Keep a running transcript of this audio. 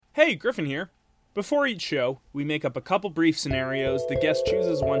Hey, Griffin here. Before each show, we make up a couple brief scenarios, the guest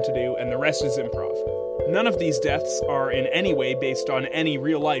chooses one to do, and the rest is improv. None of these deaths are in any way based on any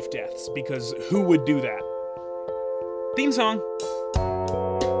real-life deaths, because who would do that? Theme song.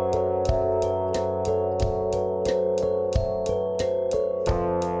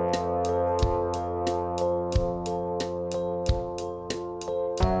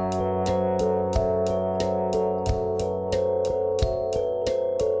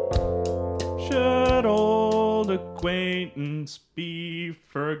 Should old acquaintance be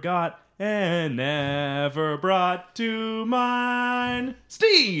forgot and never brought to mind?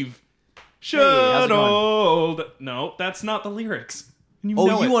 Steve! Should old... No, that's not the lyrics. You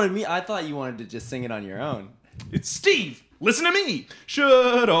know it. Wanted me? I thought you wanted to just sing it on your own. It's Steve! Listen to me!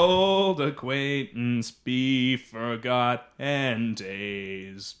 Should old acquaintance be forgot and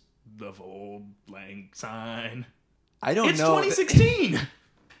days the old lang syne? I don't know. It's 2016!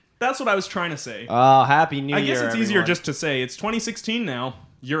 That's what I was trying to say. Oh, Happy New Year, I guess it's easier everyone. just to say it's 2016 now.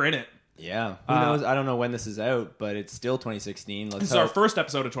 You're in it. Yeah. Who knows? I don't know when this is out, but it's still 2016. Let's This is our first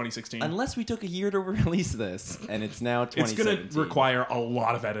episode of 2016. Unless we took a year to release this, and it's now It's 2017. going to require a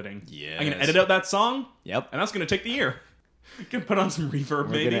lot of editing. Yes. I'm going to edit out that song. Yep. And that's going to take the year. Can put on some reverb, We're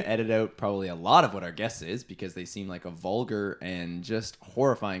maybe. going to edit out probably a lot of what our guest is, because they seem like a vulgar and just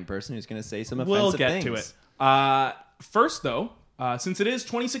horrifying person who's going to say some offensive things. We'll get to it. First, though, since it is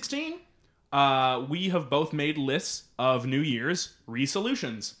 2016... we have both made lists of New Year's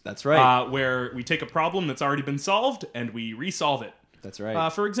resolutions. That's right. Where we take a problem that's already been solved and we resolve it. That's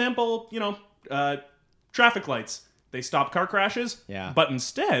right. For example, traffic lights. They stop car crashes. Yeah. But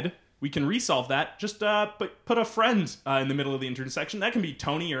instead, we can resolve that. Just put a friend in the middle of the intersection. That can be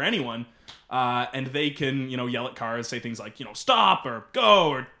Tony or anyone. And they can, yell at cars, say things like, stop or go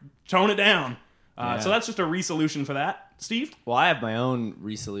or tone it down. So that's just a resolution for that. Steve? Well, I have my own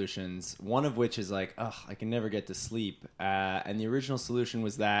resolutions, one of which is like, I can never get to sleep. And the original solution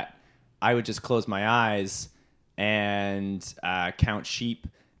was that I would just close my eyes and count sheep.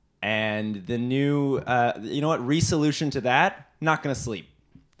 And the new, resolution to that, not going to sleep.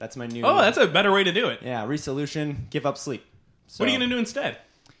 That's my new... Oh, that's a better way to do it. Yeah, resolution, give up sleep. So, What are you going to do instead?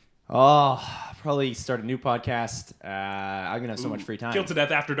 Probably start a new podcast. I'm going to have so much free time. Killed to Death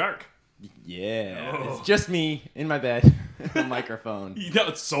After Dark. Yeah, Oh. It's just me in my bed, a microphone.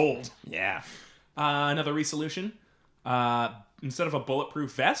 It's sold. Yeah. Another resolution. Instead of a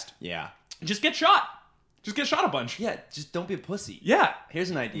bulletproof vest, Yeah. just get shot. Just get shot a bunch. Yeah, just don't be a pussy. Yeah. Here's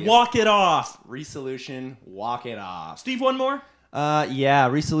an idea. Walk it off. Resolution, walk it off. Steve, one more?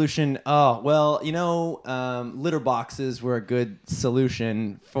 Resolution. Oh, well, litter boxes were a good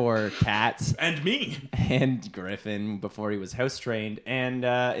solution for cats And me. and Griffin before he was house trained. And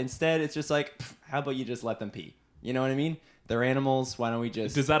instead, it's just like, how about you just let them pee? You know what I mean? They're animals. Why don't we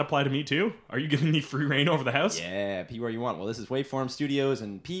just... Does that apply to me too? Are you giving me free reign over the house? Yeah, pee where you want. Well, this is Waveform Studios,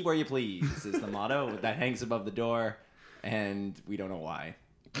 and pee where you please is the motto that hangs above the door, and we don't know why.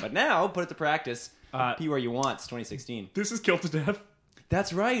 But now, put it to practice. Pee where you want. It's 2016. This is Killed to Death.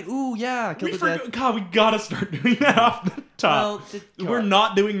 That's right. Ooh, yeah. God, we gotta start doing that off the top. Well, We're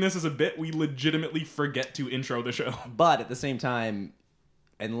not doing this as a bit. We legitimately forget to intro the show. But at the same time,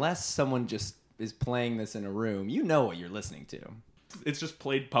 unless someone just is playing this in a room, you know what you're listening to. It's just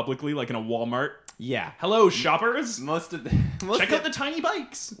played publicly, like in a Walmart. Yeah. Hello, shoppers. Check out the tiny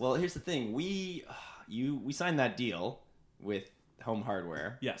bikes. Well, here's the thing. We signed that deal with Home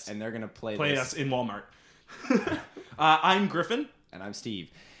Hardware. Yes. And they're going to play us in Walmart. I'm Griffin. And I'm Steve.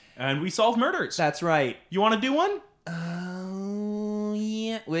 And we solve murders. That's right. You want to do one? Oh,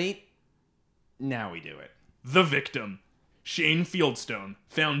 yeah. Wait. Now we do it. The victim. Shane Fieldstone,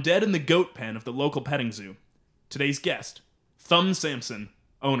 found dead in the goat pen of the local petting zoo. Today's guest, Thumb Sampson,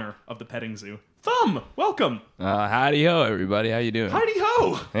 owner of the petting zoo. Thumb, welcome. Howdy ho, everybody. How you doing? Howdy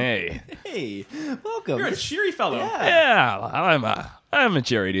ho. Hey. Hey, welcome. You're a cheery fellow. Yeah. I'm a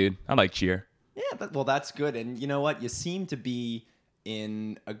cheery dude. I like cheer. Yeah, well, that's good. And you know what? You seem to be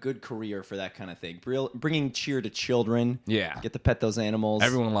in a good career for that kind of thing. Bringing cheer to children. Yeah. Get to pet those animals.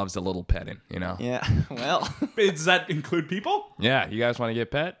 Everyone loves a little petting, Yeah, well. Does that include people? Yeah, you guys want to get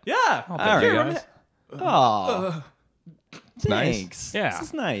pet? Yeah. I'll All pet you right. guys. Oh. Nice. Thanks. Yeah. This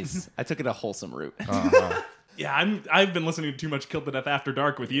is nice. I took it a wholesome route. Yeah, I've been listening to too much Killed to Death After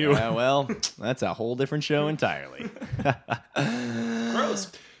Dark with you. Yeah, well, that's a whole different show entirely.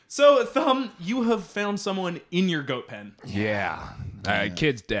 Gross. So, Thumb, you have found someone in your goat pen. Yeah.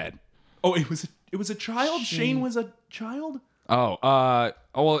 Kid's dead. Oh, it was a child? Shane was a child?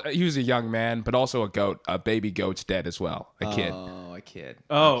 Well, he was a young man, but also a goat. A baby goat's dead as well. A kid. Oh, a kid.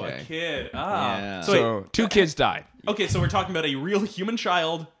 Oh, Okay. a kid. Ah. Yeah. So, two kids died. Okay, so we're talking about a real human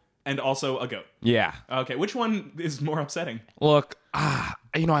child and also a goat. Yeah. Okay, which one is more upsetting? Look, I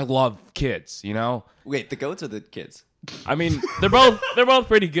love kids. Wait, the goats or the kids? I mean, they're both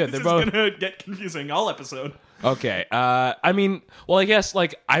pretty good. This They're is both gonna get confusing all episode. okay. I mean, well, I guess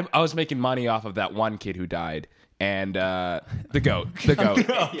like I was making money off of that one kid who died, and the goat,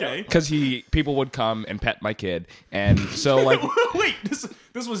 Okay. because people would come and pet my kid, and so like, Wait,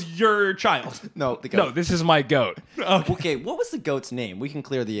 this was your child. No, the goat. no, this is my goat, Okay, what was the goat's name? We can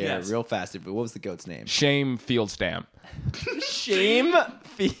clear the air Yes. real fast. But what was the goat's name? Shame Fieldstam. Shame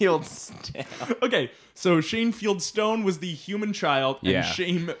Fieldstam. Okay, so Shane Fieldstone was the human child, and Yeah.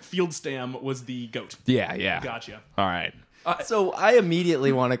 Shane Fieldstam was the goat. Yeah. Gotcha. All right. So I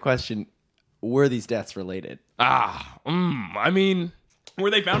immediately want to question: were these deaths related? I mean, Were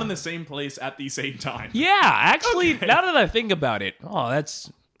they found in the same place at the same time? yeah. Actually, now that I think about it,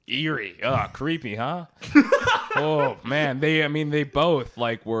 that's eerie. Creepy, huh? Oh man, they both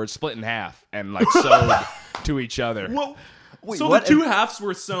like were split in half and like sewed to each other. Well, Wait, so what? the two halves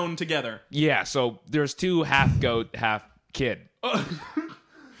were sewn together. Yeah, so there's two half goat, half kid.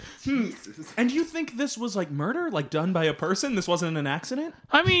 And you think this was like murder, like done by a person? This wasn't an accident?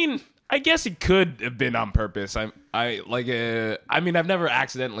 I mean, I guess it could have been on purpose. I mean, I've never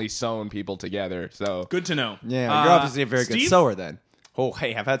accidentally sewn people together, so Good to know. Yeah, you're obviously a very good Steve? sewer then. Oh,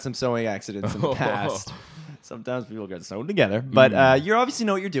 hey, I've had some sewing accidents in the past. Sometimes people get sewn together, but you obviously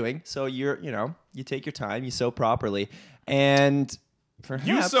know what you're doing. So you take your time, you sew properly, and perhaps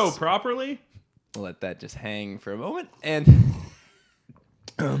You sew properly? we'll let that just hang for a moment. And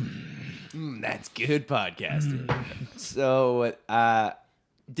that's good podcasting. So,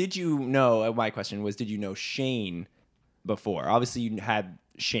 did you know? My question was, did you know Shane before? Obviously, you had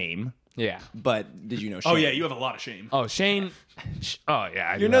Shame, yeah. but did you know Shane? Oh, yeah, you have a lot of shame. Oh, Shane. Oh, yeah.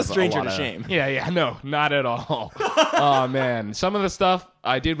 I You're do no have a stranger lot to of- shame. Yeah. No, not at all. Oh man, some of the stuff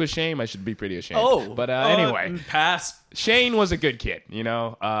I did with Shane, I should be pretty ashamed. Oh. but anyway, Pass. Shane was a good kid,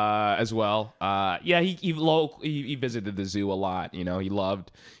 as well. Yeah, he visited the zoo a lot.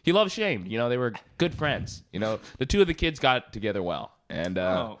 He loved Shane. They were good friends. The two of the kids got together well, and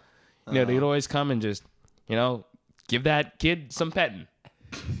they'd always come and just give that kid some petting.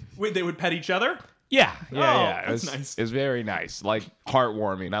 Wait, they would pet each other? Yeah. that's It was nice. It was very nice, like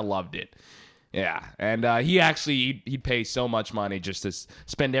heartwarming. I loved it. Yeah, and he'd pay so much money just to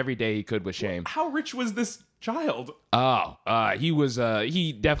spend every day he could with Shane. How rich was this child? He was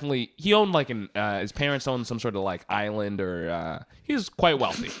he owned like his parents owned some sort of like island, or he was quite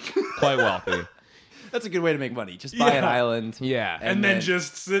wealthy. Quite wealthy. That's a good way to make money. Just buy an Yeah. island. Yeah. And then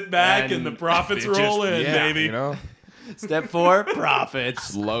just sit back and the profits It roll just- in, yeah, baby. Step 4,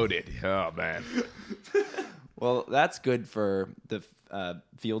 profits. Loaded. Oh man. Well, that's good for the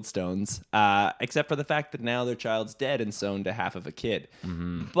Fieldstones, except for the fact that now their child's dead and sewn to half of a kid.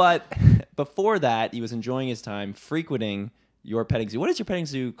 Mm-hmm. But before that, he was enjoying his time frequenting your petting zoo. What is your petting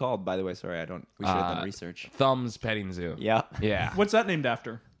zoo called, by the way? Sorry, we should have done research. Thumbs Petting Zoo. Yeah. Yeah. What's that named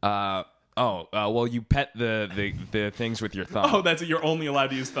after? Well, you pet the things with your thumb. Oh, that's it. You're only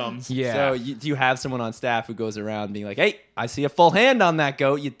allowed to use thumbs. yeah. So do you have someone on staff who goes around being like, "Hey, I see a full hand on that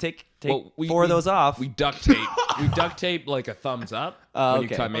goat. You take Well, four of those off." We duct tape. We duct tape like a thumbs up when you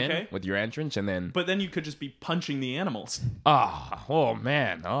okay. come in Okay. with your entrance, and then But then you could just be punching the animals. oh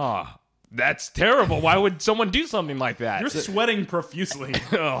man, that's terrible. Why would someone do something like that? You're sweating profusely.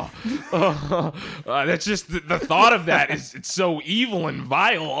 That's just the thought of that is it's so evil and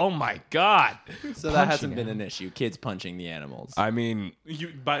vile. Oh my god. So that hasn't been an issue. Kids punching the animals. I mean,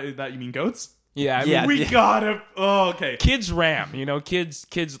 By that you mean goats? yeah. I Yeah. mean, We gotta. Oh, okay. kids ram. Kids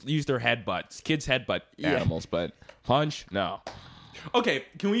use their headbutts. Kids headbutt animals, but punch no. Okay,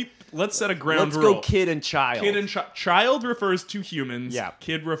 let's set a ground Let's rule. go kid and child. Kid and child refers to humans. Yeah.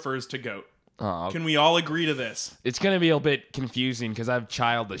 Kid refers to goat. Oh, Can we all agree to this? it's gonna be a bit confusing because I've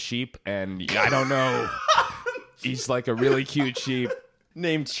child the sheep, and I don't know. He's like a really cute sheep.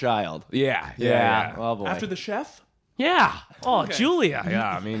 Named child. Yeah. Oh boy. After the chef? Yeah. Oh, Okay. Julia. Yeah.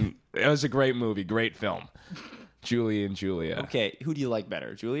 I mean, it was a great movie, great film. Julie and Julia. Okay, who do you like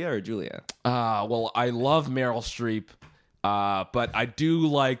better, Julia or Julia? Well, I love Meryl Streep, but I do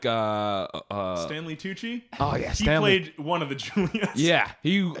like. Stanley Tucci? Oh yeah, He Stanley. played one of the Julias. Yeah,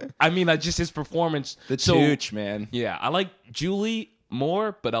 just his performance. The so, Tooch, man. Yeah, I like Julie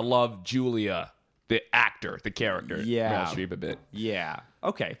more, but I love Julia, the actor, the character. Yeah. Meryl Streep a bit. Yeah.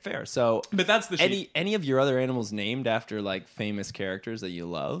 Okay, fair. So But that's the sheep. any of your other animals named after like famous characters that you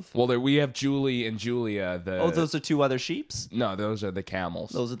love? Well, we have Julie and Julia. Those are two other sheeps? No, those are the camels.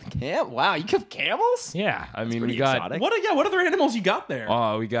 Those are the Wow, you have camels? Yeah, I mean pretty we got. exotic. What other animals you got there?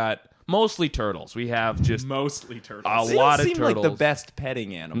 We got Mostly turtles. We have just Mostly turtles. a They lot don't of seem turtles. like the best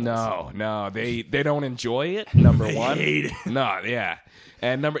petting animals. No, they don't enjoy it. Number one, hate it. No, yeah,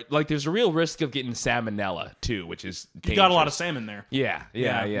 and there's a real risk of getting salmonella too, which is dangerous. You got a lot of salmon there. Yeah.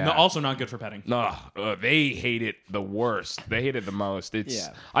 No, also not good for petting. No, they hate it the worst. They hate it the most.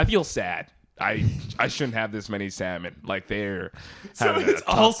 Yeah. I feel sad. I shouldn't have this many salmon. Like they're So having a it's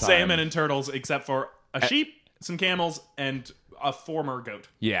tough all time. salmon and turtles except for a sheep, some camels, and a former goat.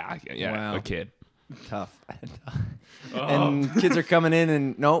 Yeah, Wow. a kid. Tough. And kids are coming in,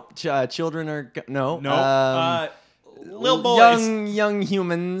 and nope, children are no. No. Little boys. young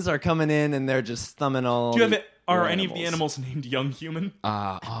humans are coming in, and they're just thumbing all. Do you have it? Are your any of the animals named Young Human?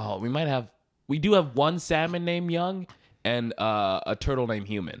 We do have one salmon named Young and a turtle named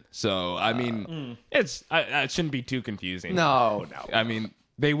Human. So I mean, it shouldn't be too confusing. No. I mean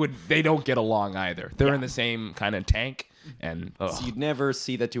they don't get along either. They're in the same kind of tank, and So you'd never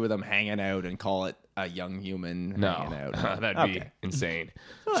see the two of them hanging out and call it a young human hanging out. that'd be insane.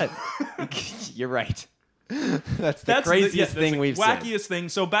 But you're right. That's the craziest thing we've seen. wackiest thing.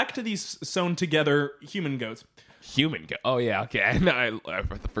 So back to these sewn together human goats. Human go. Oh yeah, okay. I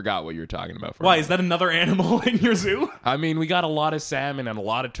forgot what you were talking about. Why is that another animal in your zoo? I mean, we got a lot of salmon and a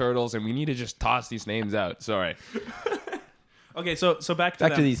lot of turtles, and we need to just toss these names out. Sorry. Okay, so back to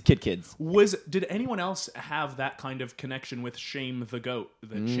Back to them. these kids. Did anyone else have that kind of connection with Shame the goat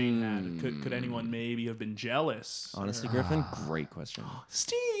that Shane had? Could anyone maybe have been jealous? Honestly, Griffin, great question.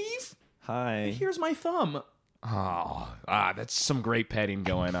 Steve, Hi. here's my thumb. That's some great petting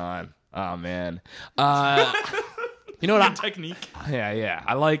going on. Oh man. You know what? Good technique. Yeah.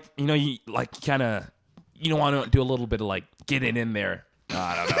 I like. You like kind of. You want to do a little bit of like get it in there.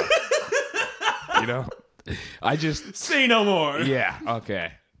 I don't know. I just. Say no more. Yeah.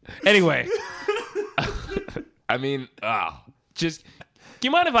 Okay. Anyway. I mean, just. Do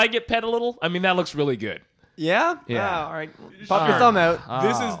you mind if I get pet a little? I mean, that looks really good. Yeah? Yeah. All right. Pop your thumb out.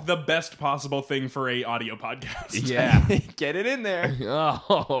 This is the best possible thing for a audio podcast. Yeah. Get it in there.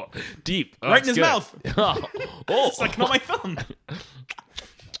 Oh, deep. Oh, Right in that's his good. mouth. Oh. Sucking on my thumb.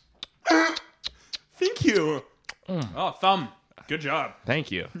 Thank you. Oh, thumb. Good job.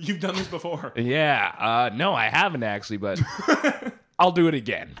 Thank you. You've done this before. Yeah. No, I haven't actually, but I'll do it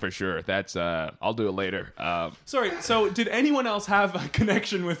again for sure. That's I'll do it later. Sorry, so did anyone else have a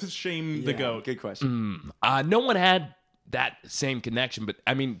connection with Shame the goat? Good question. No one had that same connection,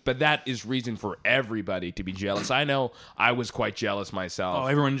 but that is reason for everybody to be jealous. I know I was quite jealous myself. Oh,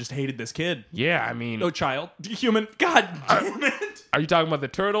 everyone just hated this kid. Yeah, I mean, No child. Human. God damn it. are you talking about the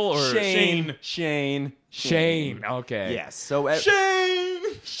turtle or Shane. Shane? Okay. Yes. So Shane.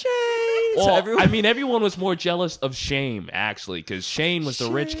 Well, So everyone- I mean, everyone was more jealous of Shane actually, because Shane was the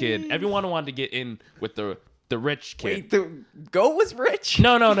rich kid. Everyone wanted to get in with the rich kid. Wait, the goat was rich?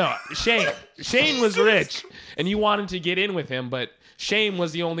 No. Shane was rich, and you wanted to get in with him, but Shane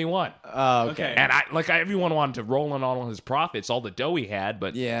was the only one. Oh, Okay. And everyone wanted to roll in all his profits, all the dough he had,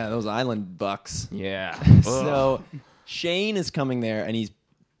 but Yeah, those island bucks. yeah. So Shane is coming there, and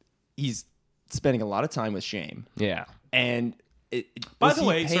he's spending a lot of time with Shame. Yeah. And By was the he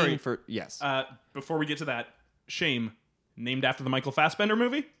way, paying sorry. for yes. Before we get to that, Shame, named after the Michael Fassbender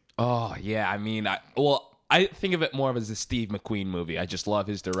movie? Oh yeah. I mean, I think of it more of as a Steve McQueen movie. I just love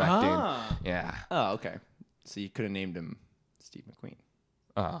his directing. Ah. Yeah. Oh, okay. So you could have named him Steve McQueen.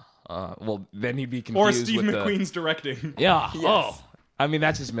 Well, then he'd be Or confused Steve with McQueen's directing. Yeah. Yes. Oh. I mean,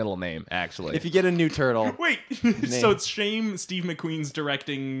 that's his middle name, actually. If you get a new turtle, Wait, so it's Shame, Steve McQueen's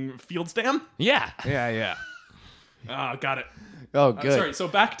directing Fields Dam? Yeah. Ah, got it. oh, good. Sorry, so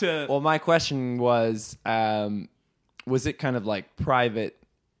back to... Well, my question was it kind of like private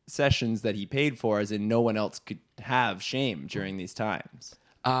sessions that he paid for, as in no one else could have Shame during these times?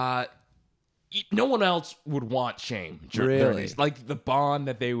 No one else would want Shame. during Really? these- Like the bond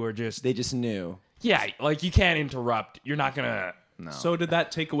that they were just. They just knew. Yeah, like you can't interrupt. You're not gonna. No. So did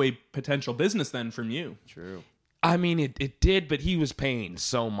that take away potential business then from you? True. I mean, it did, but he was paying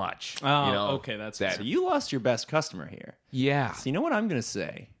so much. Oh, you know, okay, that's that. So you lost your best customer here. Yeah. So you know what I'm going to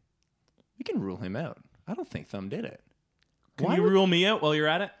say? We can rule him out. I don't think Thumb did it. Can you rule me out while you're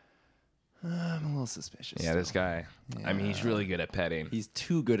at it? I'm a little suspicious. Yeah, this guy. I mean, he's really good at petting. He's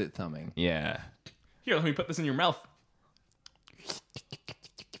too good at thumbing. Yeah. Here, let me put this in your mouth.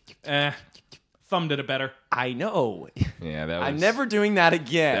 Thumb did it better. I know. Yeah, that was. I'm never doing that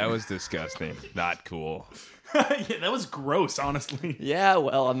again. That was disgusting. Not cool. Yeah, that was gross, honestly. Yeah,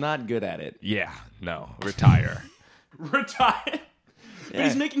 well, I'm not good at it. Yeah. No. Retire. Retire. But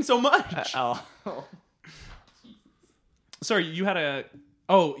he's making so much. Oh. Sorry, you had a...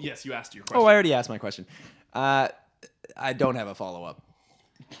 Oh, yes, you asked your question. Oh, I already asked my question. I don't have a follow-up.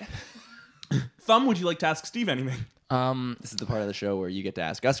 Thumb, would you like to ask Steve anything? This is the part of the show where you get to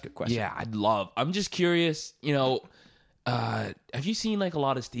ask us good questions. Yeah, I'm just curious, have you seen like a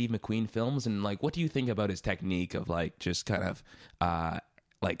lot of Steve McQueen films, and like what do you think about his technique of like just kind of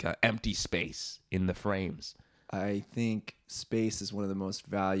like empty space in the frames? I think space is one of the most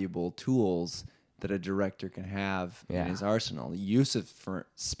valuable tools that a director can have in his arsenal. The use of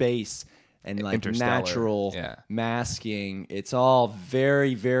space and like natural masking, it's all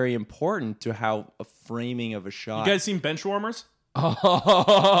very, very important to how a framing of a shot. You guys seen Benchwarmers?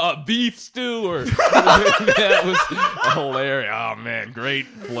 Oh, beef stew or that was hilarious. Oh man, great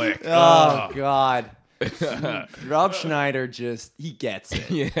flick. Oh God. Rob Schneider he gets it.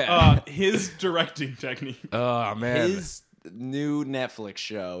 Yeah. His directing technique. Oh man. His new Netflix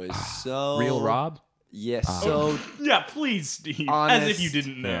show is so Real Rob? Yes, so Yeah, please, Steve. honest. As if you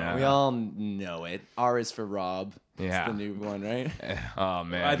didn't know. Yeah. we all know it. R is for Rob. Yeah. It's the new one, right? Oh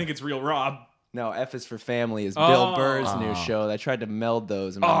man. I think it's Real Rob. No, F is for Family is Bill Burr's new show. I tried to meld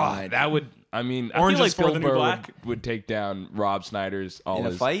those in my mind. that would. I mean, Orange I is feel for like the Bill New Burr Black? would take down Rob Schneider's all in a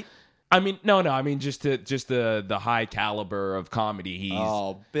his fight? I mean, no. I mean, just the high caliber of comedy he's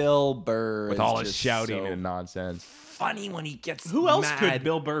Oh, Bill Burr with is all his just shouting so and nonsense. funny when he gets Who else mad. could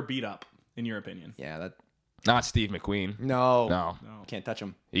Bill Burr beat up, in your opinion? Yeah, that Not Steve McQueen. no, No. can't touch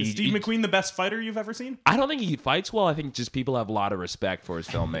him. Is Steve McQueen the best fighter you've ever seen? I don't think he fights well. I think just people have a lot of respect for his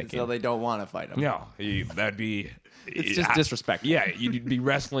filmmaking. So they don't want to fight him. No, that'd be. It's just disrespectful. Yeah, you'd be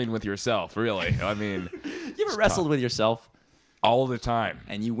wrestling with yourself, really. I mean, You ever wrestled with yourself all the time.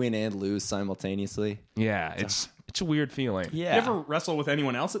 and you win and lose simultaneously? Yeah, it's a weird feeling. Yeah. You ever wrestle with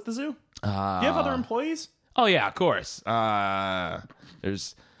anyone else at the zoo? Do you have other employees? Oh yeah, of course.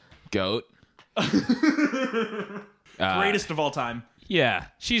 There's Goat. Greatest of all time. Yeah,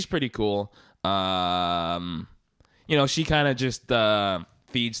 she's pretty cool. She kind of just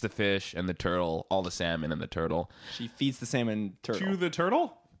feeds the fish and the turtle, all the salmon and the turtle. She feeds the salmon turtle. To the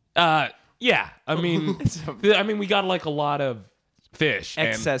turtle? Yeah, I mean, we got like a lot of fish.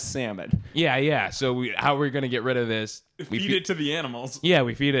 Excess salmon. Yeah. So how are we gonna get rid of this? We Feed it to the animals. Yeah,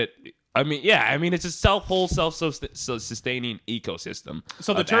 we feed it. It's a self-sustaining ecosystem.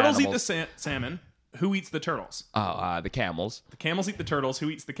 So the of turtles animals. eat the salmon. Who eats the turtles? The camels. The camels eat the turtles. Who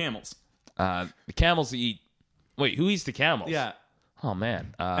eats the camels? The camels eat. Wait, who eats the camels? Yeah. Oh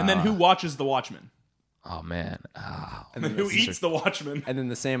man. And then who watches the watchman? Oh man. And then Who the- eats the watchman? And then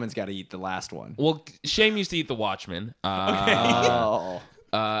the salmon's got to eat the last one. Well, Shame used to eat the Watchman. Oh.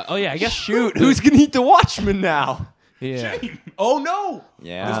 I guess. Shoot, who's going to eat the Watchman now? Yeah. Oh no!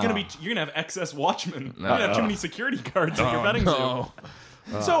 Yeah. There's gonna be you're gonna have excess watchmen. You're gonna have too many security guards at your betting No.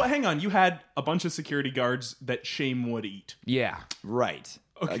 zoo. So hang on, you had a bunch of security guards that Shame would eat. Yeah. Right.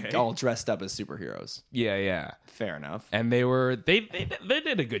 Okay. All dressed up as superheroes. Yeah. Fair enough. And they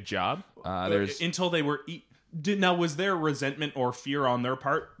did a good job. There's Until they were now was there resentment or fear on their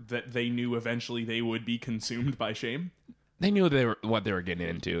part that they knew eventually they would be consumed by Shame? they knew what they were getting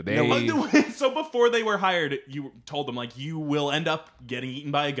into. So before they were hired, you told them like you will end up getting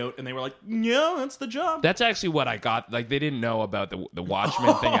eaten by a goat, and they were like, "Yeah, that's the job." That's actually what I got. Like they didn't know about the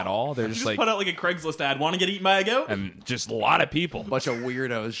Watchmen thing at all. They're You just just like, put out like a Craigslist ad. Want to get eaten by a goat? and just a lot of people Bunch of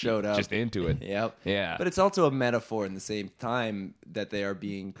weirdos showed up. just into it. Yep. Yeah. But it's also a metaphor in the same time that they are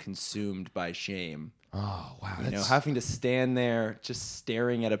being consumed by shame. Oh wow. You know, having to stand there just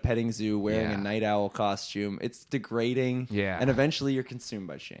staring at a petting zoo wearing Yeah. a night owl costume, it's degrading. Yeah. And eventually you're consumed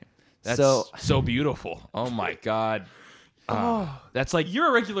by shame. That's so so beautiful. Oh my god. That's like You're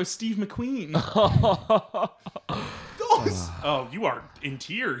a regular Steve McQueen. Oh, you are in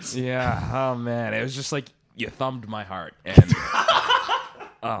tears. yeah. Oh man, it was just like you thumbed my heart. And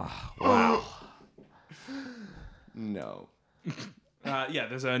oh wow. no. Yeah,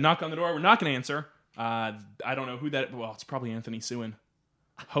 there's a knock on the door. We're not going to answer. I don't know who that. Well, it's probably Anthony Sewin,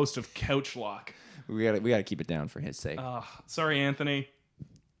 host of Couch Lock. We gotta keep it down for his sake. Sorry, Anthony.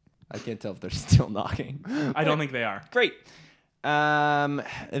 I can't tell if they're still knocking. I don't think they are. Great.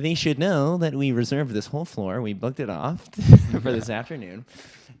 They should know that we reserved this whole floor. We booked it off for this afternoon.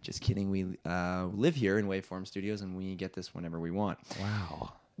 Just kidding. We live here in Waveform Studios, and we get this whenever we want.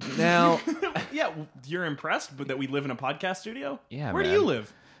 Wow. Now, Yeah, you're impressed that we live in a podcast studio? Yeah, Where do man. you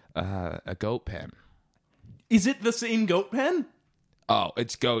live? A goat pen. Is it the same goat pen? Oh,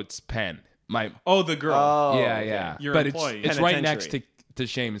 it's Goat's pen. My Oh, the girl. yeah. Your But employee. it's right next Penitentiary. to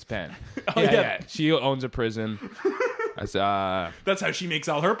Shame's pen. yeah. She owns a prison. That's, That's how she makes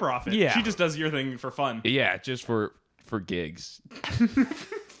all her profit. Yeah. She just does your thing for fun. yeah, just for gigs.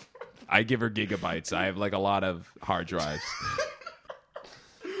 I give her gigabytes. I have like a lot of hard drives.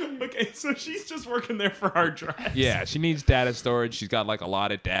 Okay, Okay, so she's just working there for hard drives. Yeah, she needs data storage. She's got like a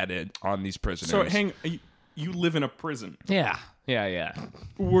lot of data on these prisoners. So you live in a prison. Yeah.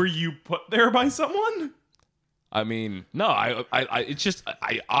 Were you put there by someone? I mean, no, it's just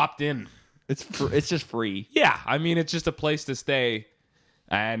I opt in. It's just free. Yeah, I mean, it's just a place to stay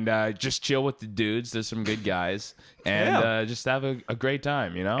and just chill with the dudes. There's some good guys, and just have a great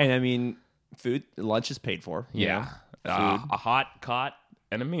time, you know? And I mean, lunch is paid for. Yeah. A hot cot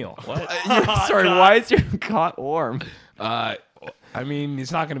and a meal. What? Sorry, why is your cot warm? I mean,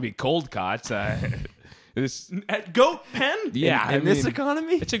 it's not going to be cold cots. This, At Goat Pen? yeah, In this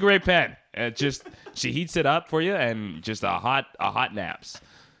economy? it's a great pen. It just she heats it up for you, and just a hot naps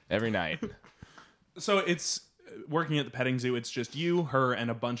every night. So it's working at the petting zoo. It's just you, her,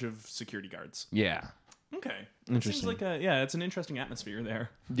 and a bunch of security guards. Yeah. Okay. Interesting. Seems like it's an interesting atmosphere there.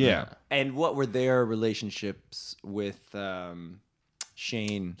 Yeah. And what were their relationships with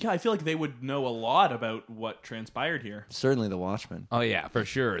Shane? Yeah, I feel like they would know a lot about what transpired here. Certainly the Watchmen. Oh yeah, for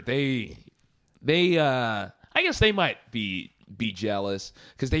sure. They I guess they might be jealous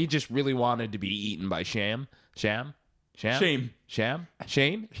because they just really wanted to be eaten by Shane. Shame.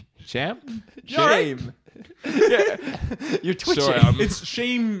 You're twitching. Sorry, It's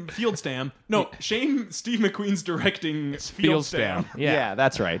Shame Fieldstam. No, Shame Steve McQueen's directing Fieldstam. Yeah,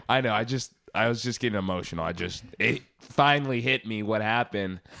 that's right. I know. I was just getting emotional. It finally hit me what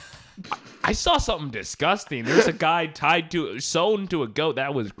happened. I saw something disgusting. There's a guy sewn to a goat.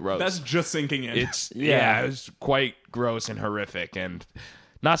 That was gross. That's just sinking in. It was quite gross and horrific, and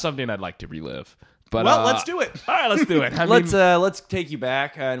not something I'd like to relive. But let's do it. All right, let's do it. Let's take you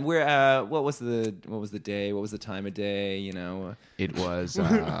back. And we're what was the day? What was the time of day? You know. It was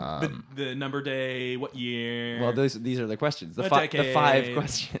the number day. What year? Well, these are the questions. The decade. 5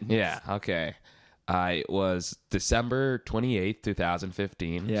 questions. yeah. Okay. It was December 28th,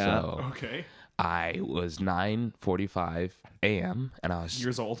 2015. Yeah. So Okay. I was 9:45 a.m. and I was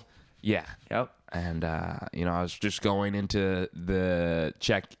Years old. Yeah. Yep. And I was just going into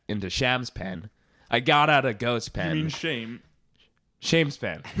Sham's pen. I got out of Ghost's pen. You mean Shame? Shame's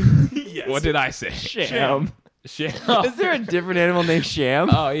pen. Yes. What did I say? Sham. Sham. Is there a different animal named Sham?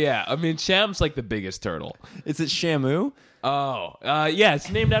 Oh yeah. I mean, Sham's like the biggest turtle. Is it Shamu? Oh, yeah. It's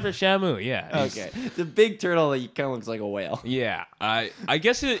named after Shamu. Yeah. Okay. It's a big turtle that kind of looks like a whale. Yeah. I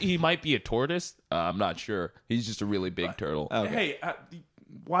guess he might be a tortoise. I'm not sure. He's just a really big turtle. Okay. Hey,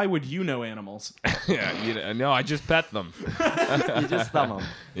 why would you know animals? Yeah. No, I just pet them. You just thumb them.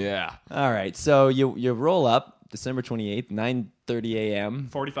 Yeah. All right. So you roll up December 28th, 9:30 a.m.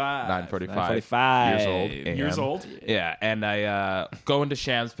 45. 9:45 Years old. Yeah, and I go into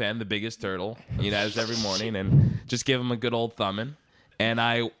Sham's pen, the biggest turtle, as every morning, and just give him a good old thumbing. And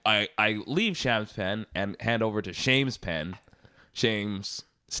I leave Sham's pen and hand over to Shame's pen, Shame's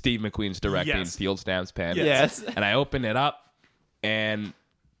Steve McQueen's directing Yes. Fieldstam's pen. Yes. And I open it up, and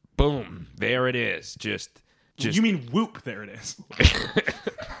boom, there it is. Just You mean whoop? There it is.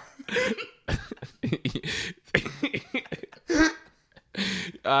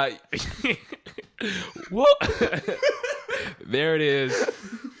 There it is.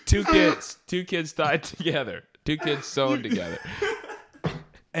 Two kids tied together. Two kids sewn together.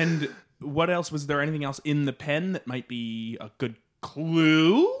 And what else? Was there anything else in the pen that might be a good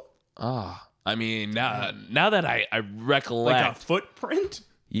clue? I mean, now that I recollect, Like a footprint?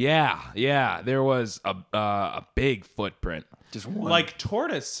 yeah, there was a big footprint. Just one. Like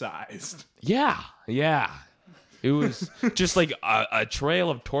tortoise-sized. Yeah. It was just like a trail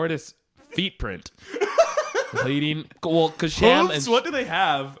of tortoise feet print leading. Well, because Sham Hooves? and What do they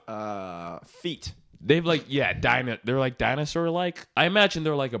have? feet. they've like they're like dinosaur like. I imagine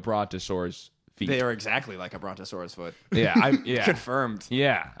they're like a brontosaurus feet. They are exactly like a brontosaurus foot. Yeah. Confirmed.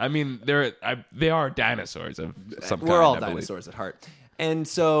 Yeah, I mean they are dinosaurs of some kind. We're all I believe. dinosaurs at heart. And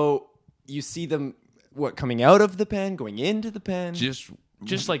so you see them coming out of the pen, going into the pen, Just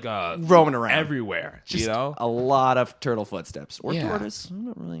like roaming around everywhere. Just you know? a lot of turtle footsteps or Yeah. tortoise. I'm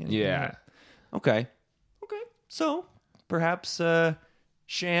not really. Yeah. Okay. So perhaps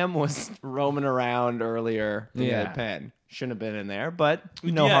Sham was roaming around earlier in Yeah. the pen. Shouldn't have been in there, but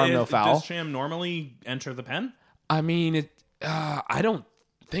no harm, no foul. Does Sham normally enter the pen? I mean, I don't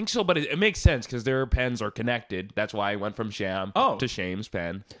think so, but it makes sense because their pens are connected. That's why I went from Sham to Shame's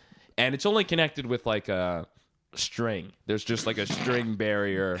pen. And it's only connected with like a string. There's just like a string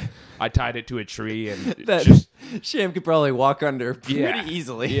barrier. I tied it to a tree and That Sham could probably walk under pretty Yeah.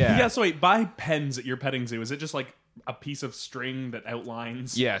 easily. Yeah. Yeah, so wait, buy pens at your petting zoo. Is it just like a piece of string that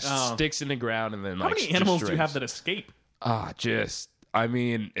outlines? yeah, Oh. sticks in the ground and then How like many just animals do you strings. have that escape? I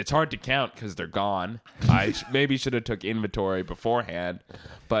mean, it's hard to count because they're gone. I maybe should have took inventory beforehand,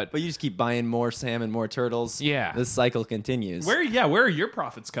 but But you just keep buying more salmon, more turtles. Yeah. This cycle continues. Where are your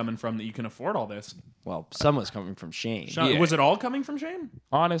profits coming from that you can afford all this? Well, some was coming from Shane. Yeah. Was it all coming from Shane?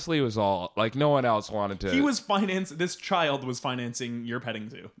 honestly, it was all like no one else wanted to. This child was financing your petting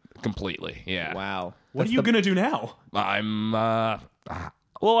zoo. completely. Yeah. Wow. What are you going to do now? I'm.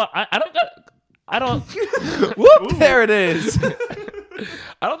 Well, I don't. Whoop! There it is.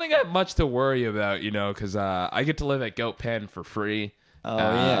 I don't think I have much to worry about, because I get to live at Goat Pen for free. Oh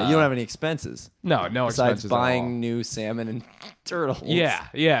yeah, you don't have any expenses No besides expenses buying at all. new salmon and turtles. Yeah,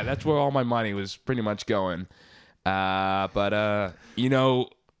 that's where all my money was pretty much going. But I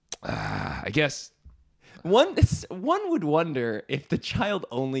guess One would wonder if the child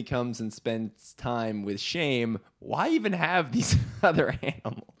only comes and spends time with Shame, why even have these other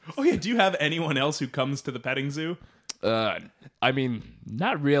animals? Oh yeah, do you have anyone else who comes to the petting zoo? I mean,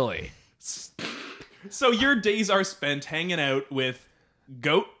 not really. So your days are spent hanging out with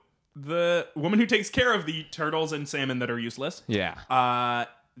Goat, the woman who takes care of the turtles and salmon that are useless. Yeah.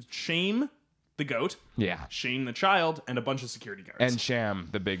 Shame, the goat. Yeah. Shane, the child, and a bunch of security guards. And Sham,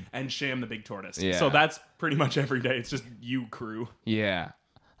 the big. And Sham, the big tortoise. Yeah. So that's pretty much every day. It's just you crew. Yeah.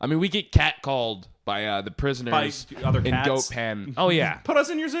 I mean, we get catcalled by the prisoners By other in cats? Goat Pen. Oh yeah. Put us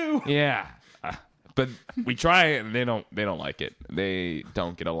in your zoo. Yeah. But we try it and they don't like it. They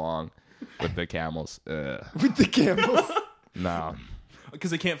don't get along with the camels. With the camels. No. Because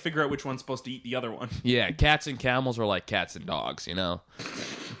they can't figure out which one's supposed to eat the other one. Yeah, cats and camels are like cats and dogs,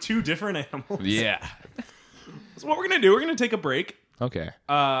 Two different animals. Yeah. So what we're going to do, we're going to take a break. Okay.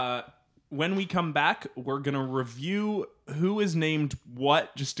 When we come back, we're going to review who is named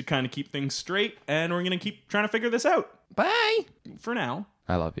what, just to kind of keep things straight. And we're going to keep trying to figure this out. Bye. For now.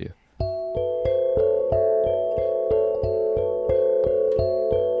 I love you.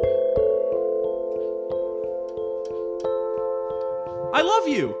 I love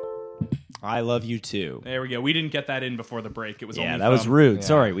you. I love you too. There we go. We didn't get that in before the break. It was Yeah, only that was Thumb. rude.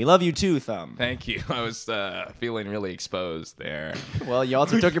 Sorry. We love you too, Thumb. Thank you. I was feeling really exposed there. Well, you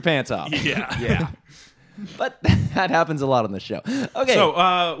also took your pants off. Yeah. Yeah. But that happens a lot on the show. Okay.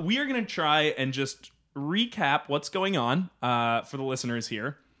 So we are going to try and just recap what's going on for the listeners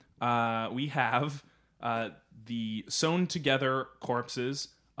here. We have the sewn together corpses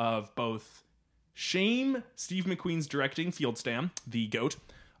of both Shane, Steve McQueen's directing Fieldstam, the goat,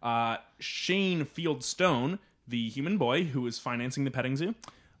 Shane Fieldstone, the human boy who is financing the petting zoo.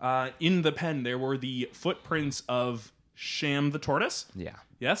 In the pen, there were the footprints of Sham the tortoise. Yeah.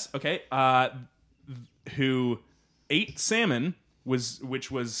 Yes. Okay. Who ate salmon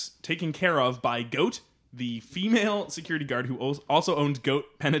which was taken care of by Goat, the female security guard who also owned Goat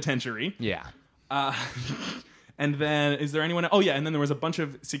Penitentiary. Yeah. And then is there anyone? Oh yeah, and then there was a bunch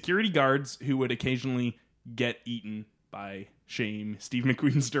of security guards who would occasionally get eaten by Shame, Steve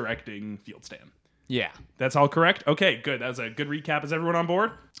McQueen's directing Fieldstam. Yeah. That's all correct. Okay, good. That was a good recap. Is everyone on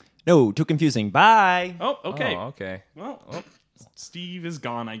board? No, too confusing. Bye. Oh, okay. Oh, okay. Well, Steve is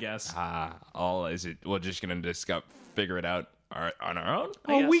gone, I guess. We're just going to figure it out on our own?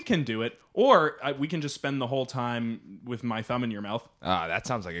 Oh, we can do it. Or we can just spend the whole time with my thumb in your mouth. That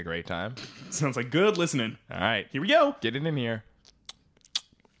sounds like a great time. Sounds like good listening. All right. Here we go. Get it in here.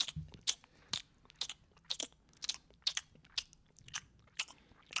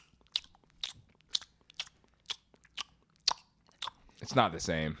 It's not the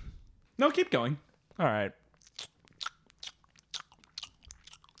same. No, keep going. All right.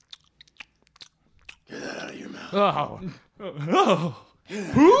 Get that out of your mouth. Oh. Oh.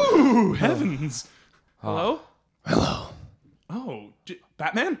 Ooh, heavens. Hello? Hello. Oh,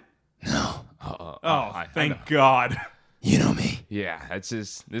 Batman? No. Oh, thank God. You know me. Yeah, this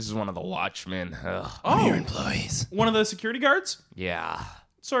is one of the Watchmen. Ugh. I'm your employees. One of the security guards? Yeah.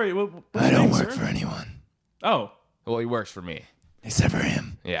 Sorry, what's I your don't name, work sir? for anyone. Oh, Well, he works for me. Except for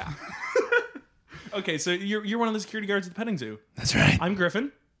him. Yeah. okay, so you're one of the security guards at the petting zoo. That's right. I'm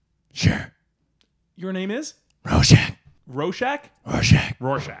Griffin. Sure. Your name is? Rorschach. Rorschach? Rorschach.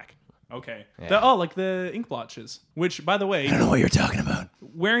 Rorschach. Okay. Yeah. Like the ink blotches. Which, by the way, I don't know what you're talking about.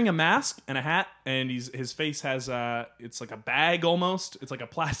 wearing a mask and a hat, and his face has it's like a bag almost. It's like a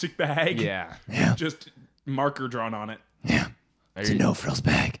plastic bag. Yeah. Yeah. Just marker drawn on it. Yeah. It's a no frills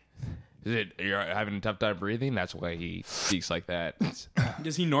bag. Is it you're having a tough time breathing? That's why he speaks like that. It's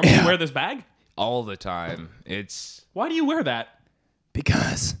Does he normally wear this bag? all the time. It's Why do you wear that?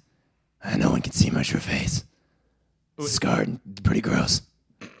 Because no one can see much of your face. It's scarred and pretty gross.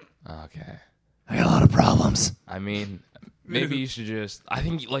 okay. I got a lot of problems. I mean, Maybe you should just. I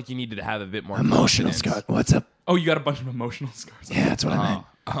think like you needed to have a bit more Emotional confidence. scars. What's up? Oh, you got a bunch of emotional scars. Yeah, that's what I meant.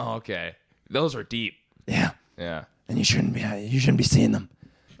 Oh, okay. Those are deep. Yeah. Yeah. And you shouldn't be seeing them.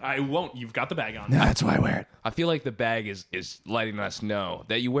 I won't. You've got the bag on. No, that's why I wear it. I feel like the bag is letting us know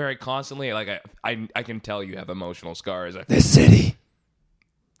that you wear it constantly. Like I can tell you have emotional scars. This city.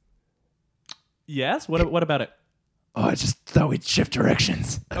 Yes? What about it? Oh, I just thought we'd shift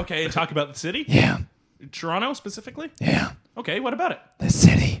directions. Okay, talk about the city? Yeah. Toronto specifically? Yeah. Okay, what about it? This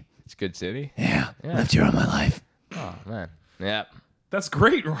city. It's a good city. Yeah. Lived here all my life. Oh man. Yeah. That's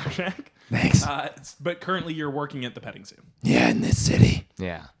great, Rorschach. Thanks. But currently you're working at the petting zoo. Yeah, in this city.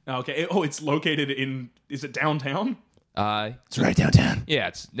 Yeah. Okay. Oh, it's located in, is it downtown? It's right downtown. Yeah.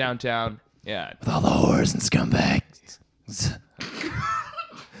 It's downtown. Yeah. With all the whores and scumbags.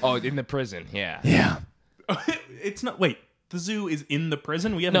 Oh, in the prison. Yeah. Yeah. It's not, wait, the zoo is in the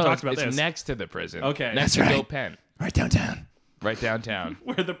prison? We haven't talked about it's this. next to the prison. Okay. Next That's to right. Go Penn. Right downtown. Right downtown.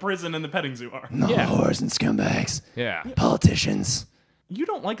 Where the prison and the petting zoo are. And all Yeah. the whores and scumbags. Yeah. Politicians. You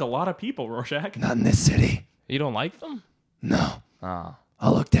don't like a lot of people, Rorschach. Not in this city. You don't like them? No. Oh.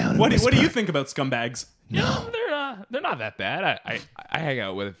 I'll look down and What do whisper. you think about scumbags? No. They're not that bad. I hang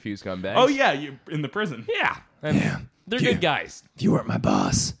out with a few scumbags. Oh, yeah, you're in the prison. Yeah. And Yeah. They're Yeah. good guys. If you weren't my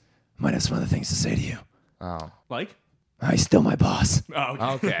boss, I might have some other things to say to you. Oh. Like? He's still my boss. Oh,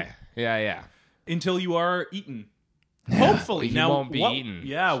 okay. Okay. Yeah. Until you are eaten. Yeah. Hopefully. He now, won't be what, eaten.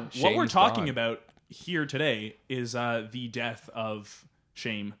 Yeah, what Shame's we're talking gone. about here today is the death of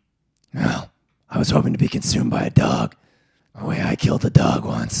Shame. Well, I was hoping to be consumed by a dog. The way I killed a dog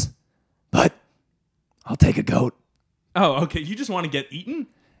once. But I'll take a goat. Oh, okay. You just want to get eaten?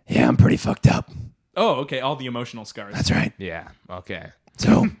 Yeah, I'm pretty fucked up. Oh, okay. All the emotional scars. That's right. Yeah. Okay.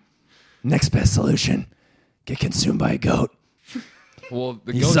 So, next best solution, get consumed by a goat. Well,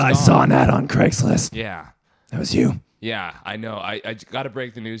 the You goat's saw, I gone. saw an ad on Craigslist. Yeah. That was you. Yeah, I know. I got to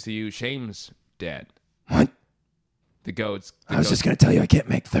break the news to you. Shame's dead. What? The goat's. I was just going to tell you I can't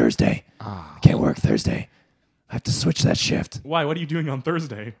make Thursday. I can't work Thursday. I have to switch that shift. Why? What are you doing on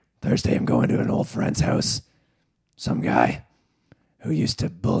Thursday? Thursday, I'm going to an old friend's house. Some guy who used to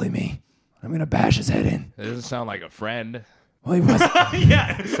bully me. I'm going to bash his head in. It doesn't sound like a friend. Well, he wasn't.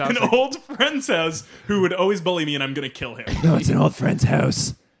 Yeah, an like- old friend's house who would always bully me and I'm going to kill him. No, it's an old friend's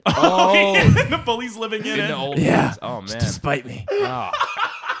house. Oh, And the bully's living in in it. the old Yeah. ones. Oh Just man. to spite me. Oh.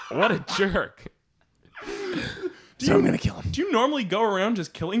 What a jerk. So I'm going to kill him. Do you normally go around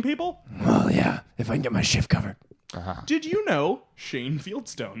just killing people? Well, yeah, if I can get my shift covered. Did you know Shane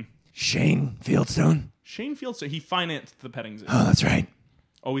Fieldstone? Shane Fieldstone. Shane Fieldstone, he financed the petting zoo. Oh, that's right.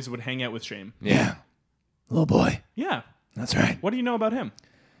 Always would hang out with Shane. Yeah. Little boy. Yeah. That's right. What do you know about him?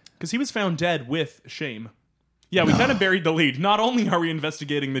 Because he was found dead with Shame. Yeah, we kind of buried the lead. Not only are we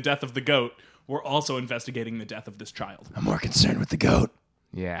investigating the death of the goat, we're also investigating the death of this child. I'm more concerned with the goat.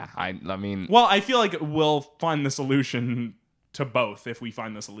 Yeah. I mean. Well, I feel like we'll find the solution to both if we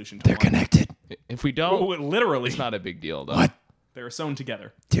find the solution to They're one. connected. If we don't, Oh, literally, it's not a big deal though. What? they're sewn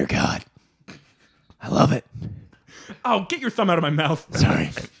together. Dear God. I love it. Oh, get your thumb out of my mouth.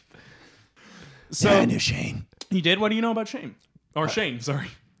 Sorry. So Yeah, I knew Shane. you did. What do you know about Shane? Or Shane? Sorry.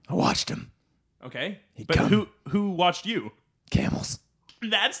 I watched him. Okay, He'd but come. who watched you? Camels.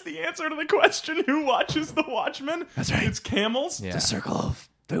 That's the answer to the question. Who watches the Watchmen? That's right. It's camels. Yeah. The circle of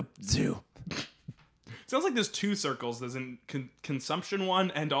the zoo. Sounds like there's two circles. There's a consumption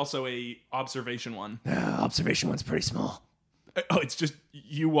one and also a observation one. Observation one's pretty small. Oh, it's just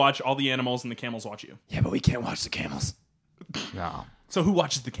you watch all the animals and the camels watch you. Yeah, but we can't watch the camels. No. So who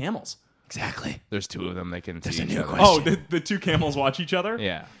watches the camels? Exactly. There's two of them. They can There's see a each new other. question. Oh, the two camels watch each other?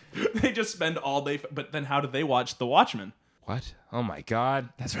 Yeah. They just spend all day. But then how do they watch the Watchmen? What? Oh my God.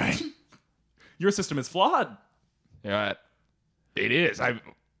 That's right. Your system is flawed. Yeah. It is.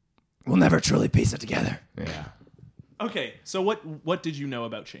 We'll never truly piece it together. Yeah. Okay, so what did you know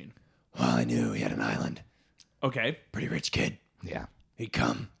about Shane? Well, I knew he had an island. Okay. Pretty rich kid. Yeah. He'd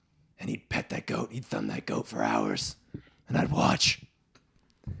come and he'd pet that goat. He'd thumb that goat for hours. And I'd watch.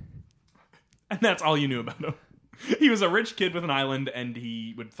 And that's all you knew about him. He was a rich kid with an island and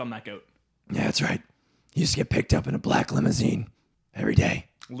he would thumb that goat. Yeah, that's right. He used to get picked up in a black limousine every day.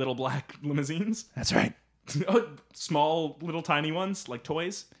 Little black limousines. That's right. Small, little tiny ones, like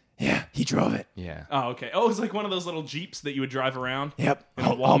toys. Yeah, he drove it. Yeah. Oh, okay. Oh, it was like one of those little Jeeps that you would drive around. Yep. In a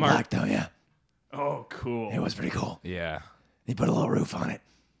All Walmart. black, though, yeah. Oh, cool. It was pretty cool. Yeah. He put a little roof on it.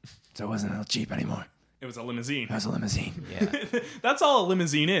 So it wasn't a Jeep anymore. It was a limousine. It was a limousine. Yeah. That's all a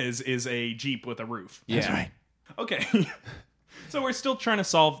limousine is a Jeep with a roof. That's Yeah. right. Okay. So we're still trying to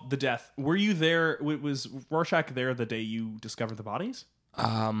solve the death. Were you there? Was Rorschach there the day you discovered the bodies?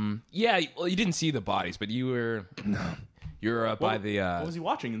 Yeah. Well, you didn't see the bodies, but you were. No. You're by the. What was he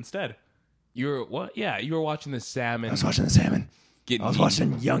watching instead? You're what? Yeah, you were watching the salmon. I was watching the salmon. Getting I was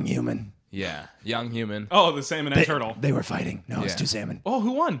watching Young Human. Yeah, young human. Oh, the salmon and turtle. They were fighting. No, it's Yeah. two salmon. Oh,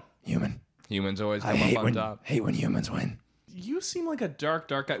 who won? Human. Humans always I come hate up on when top. humans win. You seem like a dark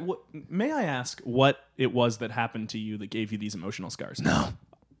guy. May I ask what it was that happened to you that gave you these emotional scars? No,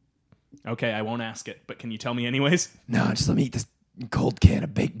 Okay, I won't ask it, but can you tell me anyways? no, just let me eat this cold can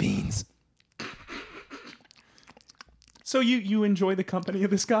of baked beans. So you enjoy the company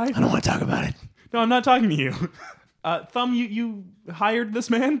of this guy? I don't want to talk about it. No, I'm not talking to you. Thumb, you hired this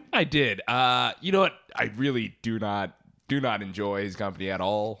man? I did. You know what? I really do not enjoy his company at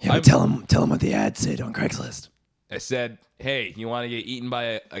all. Yeah, but tell him what the ad said on Craigslist. I said, "Hey, you want to get eaten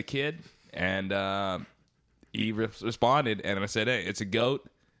by a kid?" And he responded, and I said, "Hey, it's a goat.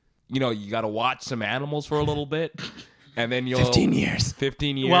 You know, you got to watch some animals for a little bit, and then you'll 15 years.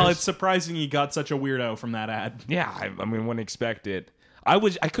 15 years. Well, it's surprising you got such a weirdo from that ad. yeah. I mean, wouldn't expect it. I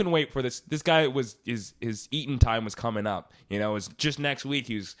couldn't wait for this. This guy his eating time was coming up. You know, it was just next week.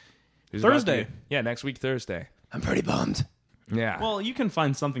 He was about Thursday. Next week Thursday. I'm pretty bummed. Yeah. Well, you can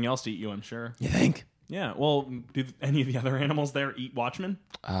find something else to eat you, I'm sure. You think? Yeah, well, do any of the other animals there eat Watchmen?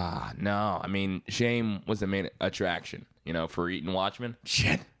 No. I mean, shame was the main attraction. You know, for eating Watchmen.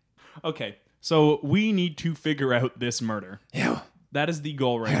 Shit. Okay, so we need to figure out this murder. Yeah. That is the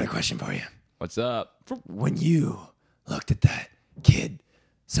goal I right got a now. question for you. What's up? When you looked at that kid,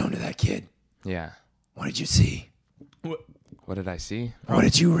 zoned to that kid, Yeah. what did you see? What did I see? What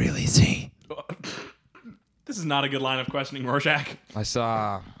did you really see? This is not a good line of questioning, Rorschach. I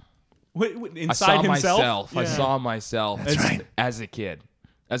saw. Wait, I inside saw himself? myself. I Yeah. saw myself That's right. as a kid,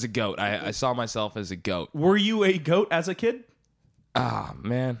 as a goat. I saw myself as a goat. Were you a goat as a kid? Ah,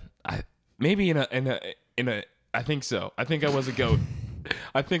 man. Maybe in a. I think so. I think I was a goat.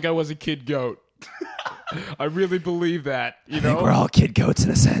 I think I was a kid goat. I really believe that. You I think know. we're all kid goats in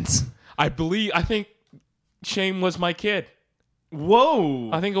a sense. I think Shane was my kid. Whoa!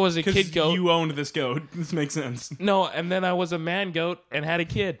 I think it was a kid goat. You owned this goat. This makes sense. No, and then I was a man goat and had a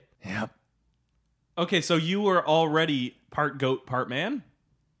kid. Yep. Okay, so you were already part goat, part man?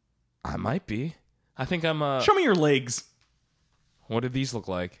 I might be. I think I'm a. Show me your legs. What did these look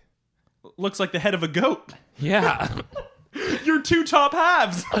like? Looks like the head of a goat. Yeah. Your two top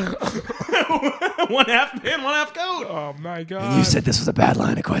halves. One half man, one half goat. Oh my god. And you said this was a bad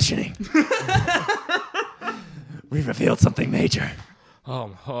line of questioning. We revealed something major.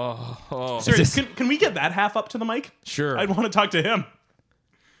 Serious, this- can we get that half up to the mic? Sure. I'd want to talk to him.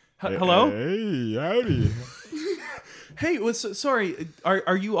 Hello? Hey, howdy. Hey, sorry,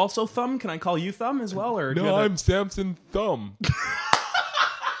 are you also Thumb? Can I call you Thumb as well? Or do you No, have I'm Samson Thumb.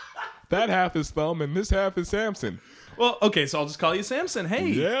 That half is Thumb, and this half is Samson. Well, okay, so I'll just call you Samson. Hey,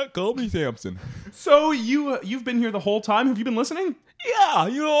 Yeah, call me Samson. so you've been here the whole time? Have you been listening? Yeah,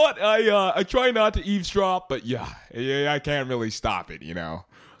 you know what? I try not to eavesdrop, but yeah, I can't really stop it, you know.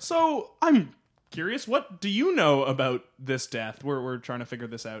 So I'm curious. What do you know about this death? We're trying to figure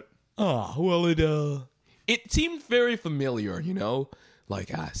this out. Ah, well, it seemed very familiar, you know, like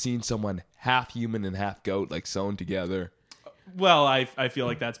seeing someone half human and half goat, like sewn together. Well, I feel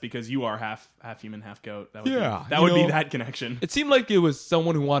like that's because you are half human, half goat. That would Yeah, be, that you would be know- that connection. It seemed like it was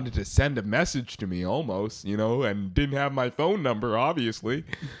someone who wanted to send a message to me, almost, you know, and didn't have my phone number, obviously.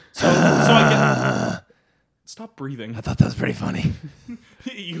 So I get. Stop breathing. I thought that was pretty funny.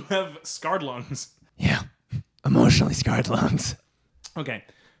 You have scarred lungs. Yeah. Emotionally scarred lungs. Okay,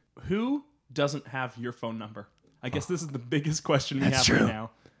 who doesn't have your phone number? I guess this is the biggest question we That's have true. right now.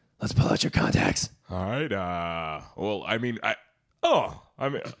 Let's pull out your contacts. All right, well,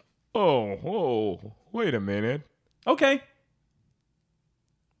 wait a minute. Okay.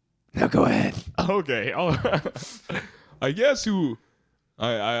 Now go ahead. Okay, I guess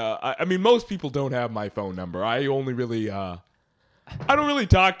I mean, most people don't have my phone number. I only really, I don't really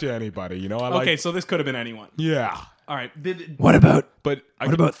talk to anybody, you know? Okay, so this could have been anyone. Yeah, All right. What about but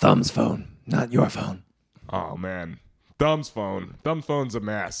what about Thumb's phone? Not your phone. oh man, Thumb's phone's a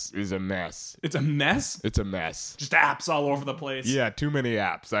mess. It's a mess. It's a mess? It's a mess. Just apps all over the place. Yeah, too many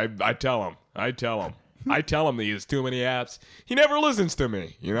apps. I tell him. I tell him that he has too many apps. He never listens to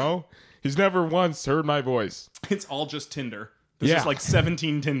me, you know? He's never once heard my voice. It's all just Tinder. There's Yeah. just like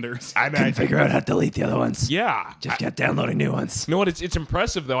 17 Tinders. Couldn't figure out how to delete the other ones. Yeah. Just kept downloading new ones. You know what? It's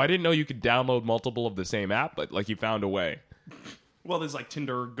impressive, though. I didn't know you could download multiple of the same app, but, like, he found a way. Well, there's like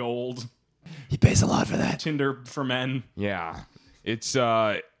Tinder Gold, He pays a lot for that. Tinder for men. Yeah. It's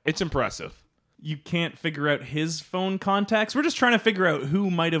impressive. You can't figure out his phone contacts. We're just trying to figure out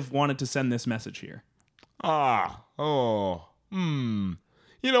who might have wanted to send this message here.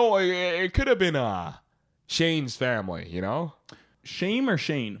 You know, it could have been, Shane's family, you know? Shame or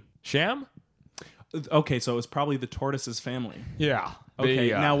Shane? Sham? Okay, so it was probably the tortoise's family. Yeah. Okay, They,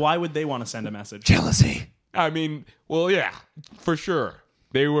 now why would they want to send a message? Jealousy. I mean, well, yeah, for sure.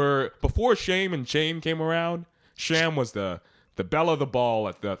 They were, before Shame and Shane came around, Sham was the belle of the ball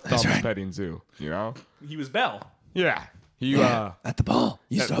at the Thumbs right. Petting Zoo, you know? He was Belle. Yeah. He, Yeah, at the ball.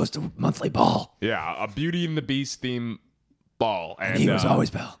 He used to host a monthly ball. yeah, a Beauty and the Beast theme ball. And He was always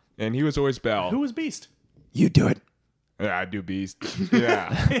Bell. And he was always Belle. Who was Beast? You do it. Yeah, I do Beast.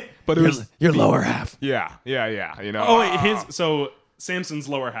 Yeah. But it was, Your lower half. yeah, you know? Oh, wait, so Samson's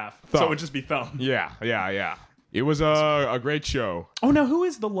lower half. So Thumb. it would just be Thumb. Yeah. It was a great show. Oh, now who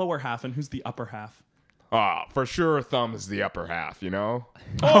is the lower half and who's the upper half? For sure, Thumb is the upper half, you know?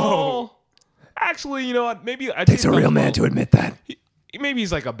 Oh. Actually, you know what? Maybe I Takes a real man to admit that. Maybe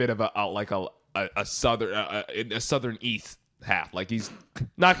he's like a bit of a southern east half. Like he's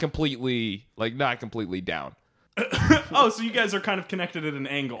not completely down. Oh, so you guys are kind of connected at an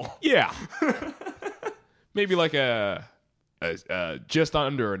angle. Yeah. Maybe like a just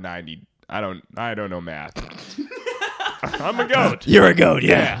under a 90. I don't know math. I'm a goat. You're a goat,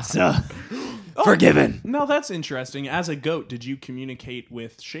 yeah. So, forgiven. No, that's interesting. As a goat, did you communicate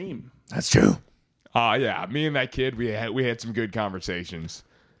with Shame? That's true. Yeah. Me and that kid, we had some good conversations.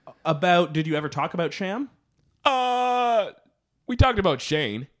 Did you ever talk about Sham? We talked about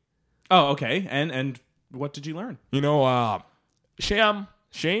Shane. Oh, okay. And what did you learn? You know, Shame.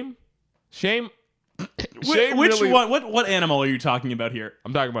 Which really- one? What animal are you talking about here?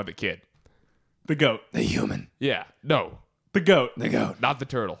 I'm talking about the kid. The goat. The human. Yeah. No, The goat. The goat. not the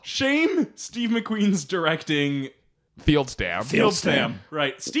turtle. Shame. Steve McQueen's directing. Field stamp. Field stamp.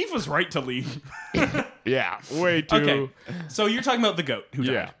 Right. Steve was right to leave. Yeah. Way too. Okay. So you're talking about the goat who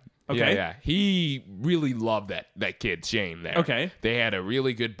Yeah. died. Okay. Yeah. He really loved that kid, Shane, there. Okay. They had a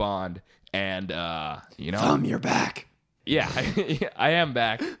really good bond. And, you know. You're back. Yeah. I am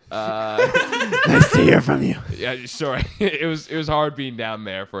back. Nice to hear from you. Yeah, sorry. It was hard being down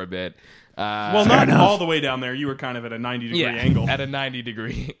there for a bit. Well, not enough. all the way down there. You were kind of at a 90-degree angle. At a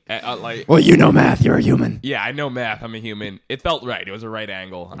 90-degree. Well, you know math. You're a human. Yeah, I know math. I'm a human. It felt right. It was a right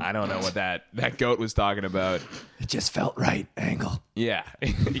angle. I don't know what that goat was talking about. It just felt right. Angle. Yeah.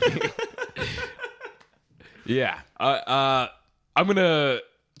 Yeah. I'm gonna.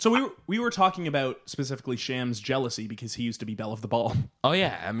 So we were talking about specifically Sham's jealousy because he used to be Belle of the Ball. Oh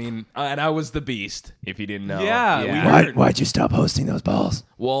yeah. I mean, and I was the Beast. If you didn't know. Yeah, we Why'd you stop hosting those balls?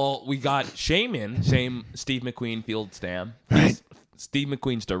 Well, we got Shame in. Steve McQueen Field Stam. Right. Steve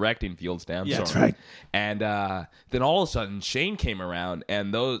McQueen's directing Field Stam. Yeah, That's sorry. right. And then all of a sudden, Shane came around,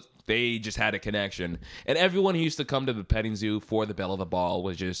 and they just had a connection. And everyone who used to come to the petting zoo for the Belle of the Ball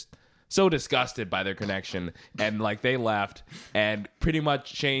was just so disgusted by their connection, and like they left, and pretty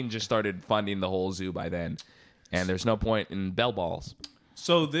much Shane just started funding the whole zoo by then. And there's no point in bell balls.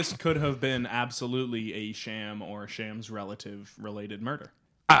 So this could have been absolutely a Sham or Sham's related murder.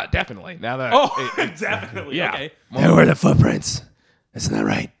 Definitely. Now that Definitely. yeah. Okay. There were the footprints. Isn't that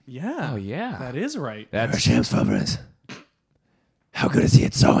right? Yeah. Oh yeah. That is right. There were That's. Sham's footprints. How good is he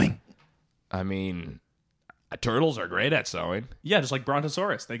at sewing? I mean, turtles are great at sewing. Yeah, just like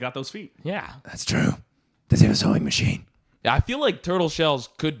Brontosaurus. They got those feet. Yeah. That's true. Does he have a sewing machine? I feel like turtle shells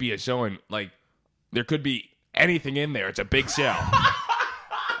could be a sewing. Like there could be anything in there. It's a big shell. I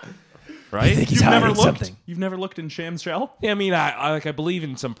Right? think he's You've never hiding looked? something. You've never looked in Sham's shell? Yeah, I mean, I believe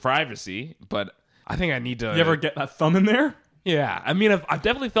in some privacy, but I think I need to. You ever get that thumb in there? Yeah, I mean, I've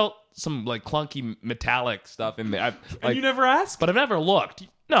definitely felt some like clunky metallic stuff in there. And you never asked? But I've never looked.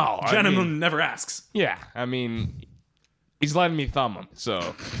 No, Gentleman never asks. Yeah, I mean, he's letting me thumb him.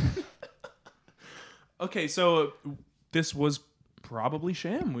 So Okay, so this was probably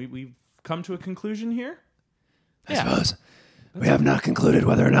Sham. We've come to a conclusion here. I suppose. We have not concluded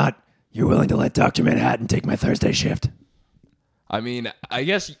whether or not you're willing to let Dr. Manhattan take my Thursday shift. I mean, I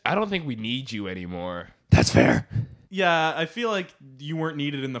guess I don't think we need you anymore. That's fair. Yeah, I feel like you weren't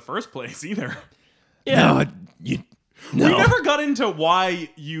needed in the first place either. No, you. No. We never got into why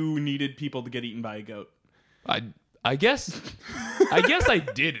you needed people to get eaten by a goat. I guess I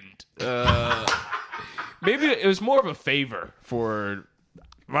didn't. Maybe it was more of a favor for.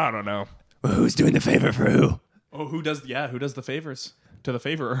 I don't know. Well, who's doing the favor for who? Oh, who does the favors to the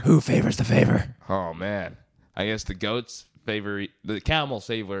favorer? Who favors the favor? Oh man, I guess the goats favor the camels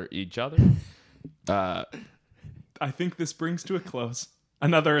favor each other. I think this brings to a close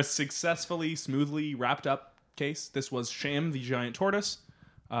another successfully, smoothly wrapped up case. This was Sham, the giant tortoise,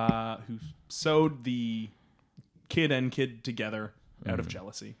 who sewed the kid together out of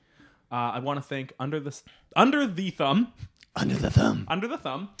jealousy. I want to thank Under the Thumb Under the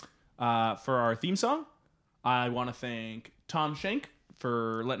thumb. for our theme song. I want to thank Tom Schenk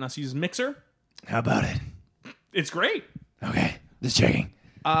for letting us use Mixer. How about it? It's great. Okay, just checking.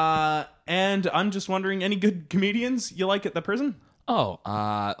 And I'm just wondering, any good comedians you like at the prison?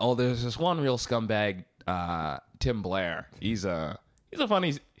 There's this one real scumbag, Tim Blair. He's a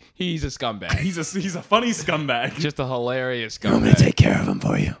scumbag. He's a funny scumbag. Just a hilarious I'm gonna scumbag. take care of him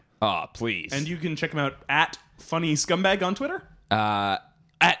for you. Oh, please. And you can check him out at Funny Scumbag on Twitter.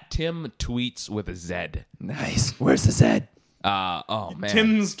 At Tim Tweets with a Z. Nice. Where's the Z? Oh man.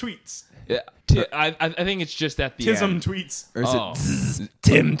 Tim's tweets. Yeah, I think it's just at the Tism end. tweets. Or is Oh. it zzz,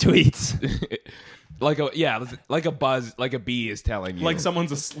 Tim tweets? like a buzz, like a bee is telling you. Like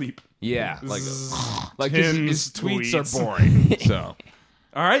someone's asleep. yeah, like Tim's his tweets tweets. are boring. So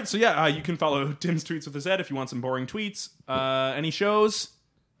All right, so yeah, you can follow Tim's Tweets with a Z if you want some boring tweets. Any shows?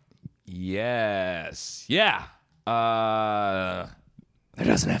 yes, yeah. There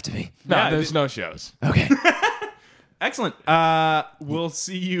doesn't have to be. No, Yeah, there's no shows. Okay. Excellent. We'll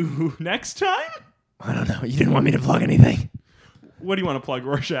see you next time. I don't know. You didn't want me to plug anything. What do you want to plug,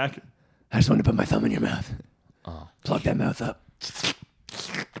 Rorschach? I just wanted to put my thumb in your mouth. Plug that mouth up.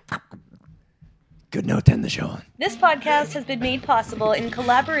 Good note to end the show on. This podcast has been made possible in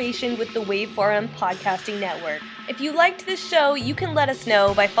collaboration with the Waveforum Podcasting Network. If you liked this show, you can let us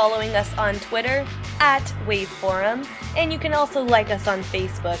know by following us on Twitter at Waveforum, and you can also like us on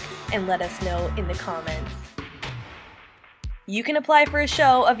Facebook and let us know in the comments. You can apply for a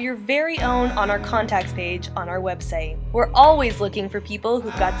show of your very own on our contacts page on our website. We're always looking for people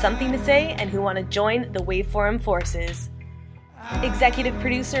who've got something to say and who want to join the Waveforum forces. Executive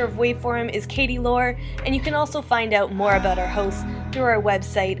producer of Waveforum is Katie Lohr, and you can also find out more about our hosts through our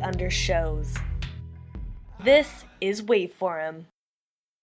website under shows. This is Waveforum.